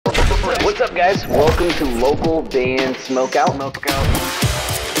What's up, guys? Welcome to local band Smokeout.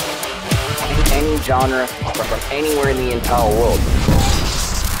 Any genre from anywhere in the entire world.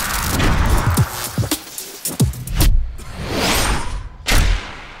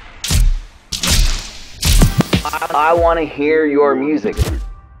 I want to hear your music.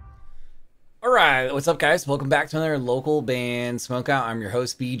 Alright, what's up, guys? Welcome back to another local band Smokeout. I'm your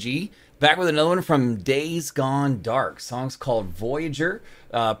host, BG. Back with another one from Days Gone Dark. Song's called Voyager.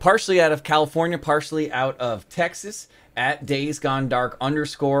 Partially out of California, partially out of Texas. At Days Gone Dark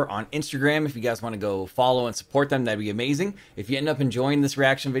 _ on Instagram. If you guys want to go follow and support them, that'd be amazing. If you end up enjoying this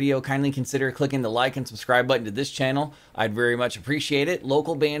reaction video, kindly consider clicking the like and subscribe button to this channel. I'd very much appreciate it.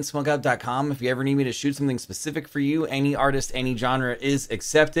 Localbandsmokeout.com. If you ever need me to shoot something specific for you, any artist, any genre is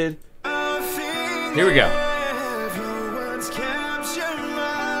accepted. Here we go.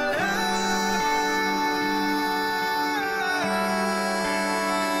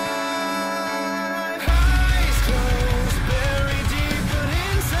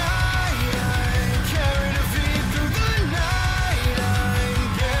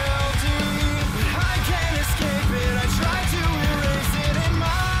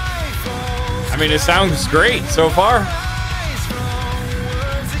 I mean, it sounds great so far.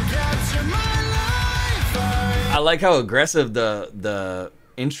 I like how aggressive the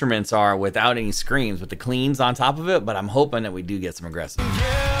instruments are without any screams, with the cleans on top of it, but I'm hoping that we do get some aggressive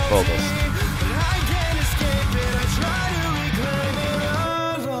vocals.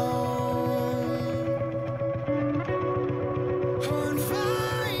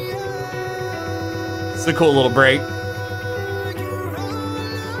 It's a cool little break.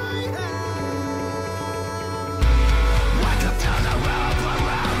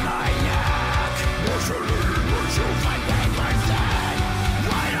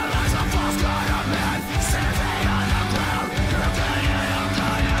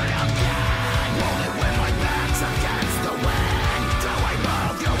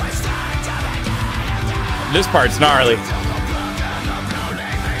 This part's gnarly.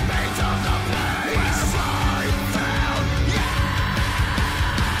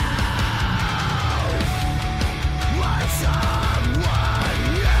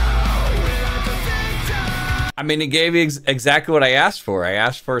 I mean, it gave me exactly what I asked for. I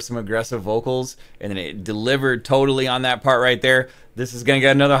asked for some aggressive vocals, and then it delivered totally on that part right there. This is gonna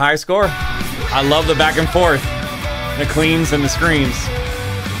get another high score. I love the back and forth, the cleans and the screams.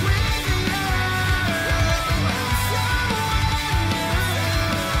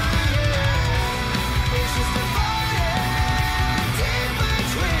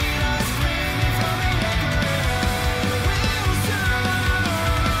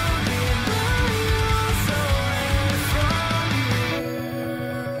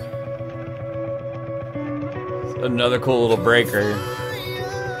 Another cool little break right here.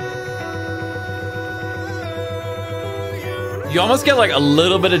 You almost get like a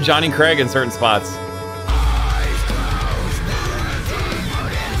little bit of Johnny Craig in certain spots.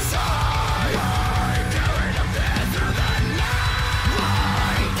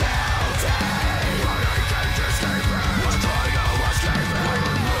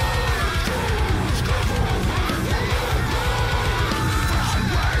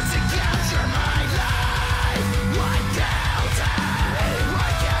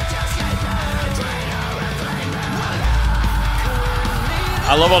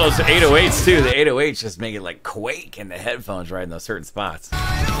 I love all those 808s too. The 808s just make it like quake in the headphones right in those certain spots.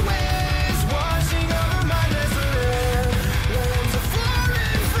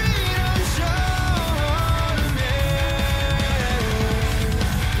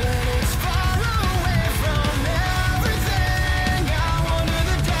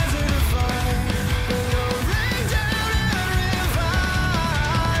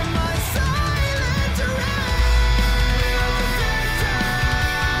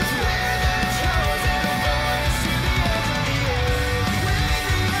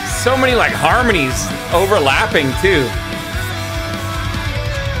 So many like harmonies overlapping too.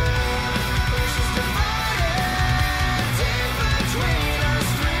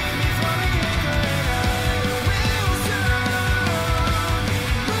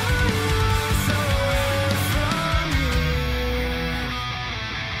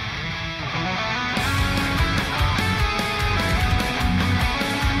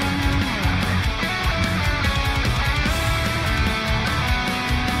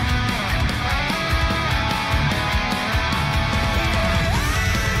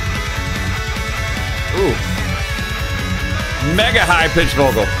 Ooh. Mega high pitched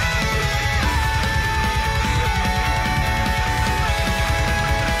vocal.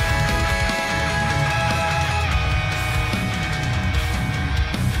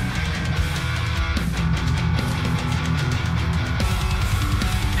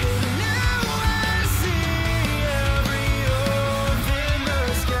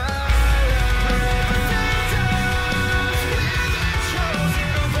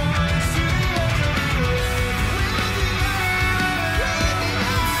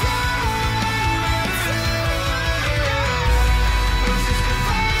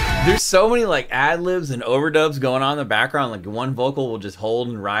 There's so many like ad libs and overdubs going on in the background. Like one vocal will just hold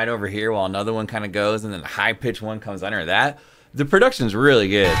and ride over here while another one kind of goes, and then the high pitched one comes under that. The production's really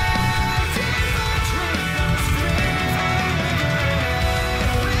good.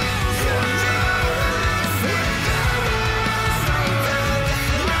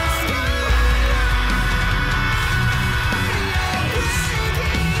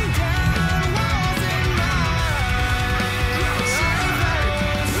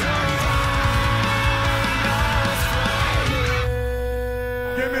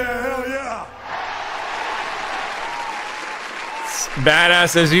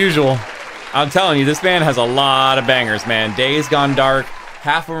 Badass as usual. I'm telling you, this band has a lot of bangers, man. Days Gone Dark,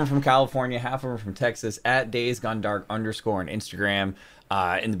 half of them from California, half of them from Texas, at Days Gone Dark _ on Instagram.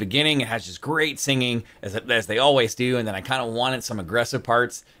 In the beginning, it has just great singing, as they always do, and then I kind of wanted some aggressive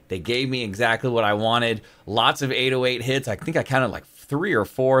parts. They gave me exactly what I wanted. Lots of 808 hits. I think I counted like 3 or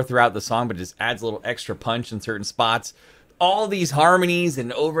 4 throughout the song, but it just adds a little extra punch in certain spots. All these harmonies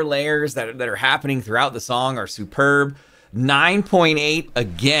and overlayers that are happening throughout the song are superb. 9.8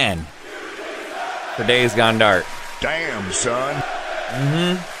 again for Days Gone Dark. Damn, son.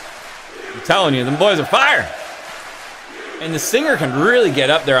 I'm telling you, them boys are fire. And the singer can really get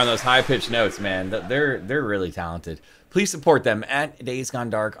up there on those high-pitched notes, man. They're really talented. Please support them at Days Gone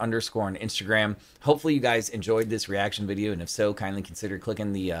Dark _ on Instagram. Hopefully you guys enjoyed this reaction video, and if so, kindly consider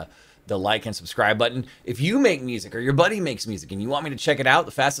clicking the like and subscribe button. If you make music or your buddy makes music and you want me to check it out,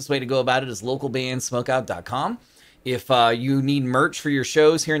 the fastest way to go about it is localbandsmokeout.com. If you need merch for your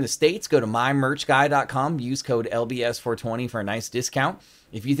shows here in the States, go to mymerchguy.com. Use code LBS420 for a nice discount.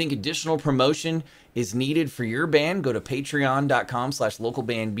 If you think additional promotion is needed for your band, go to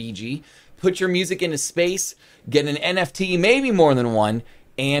patreon.com/localbandbg. Put your music into space, get an NFT, maybe more than one,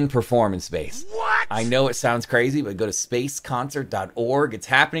 and perform in space. What? I know it sounds crazy, but go to spaceconcert.org. It's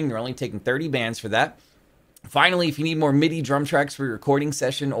happening. They're only taking 30 bands for that. Finally, if you need more MIDI drum tracks for your recording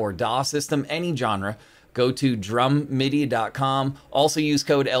session or DAW system, any genre, go to drummidi.com. Also use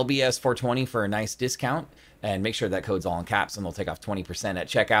code LBS420 for a nice discount. And make sure that code's all in caps and they'll take off 20% at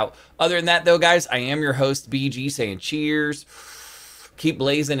checkout. Other than that, though, guys, I am your host, BG, saying cheers. Keep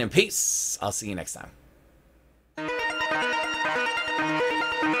blazing and peace. I'll see you next time.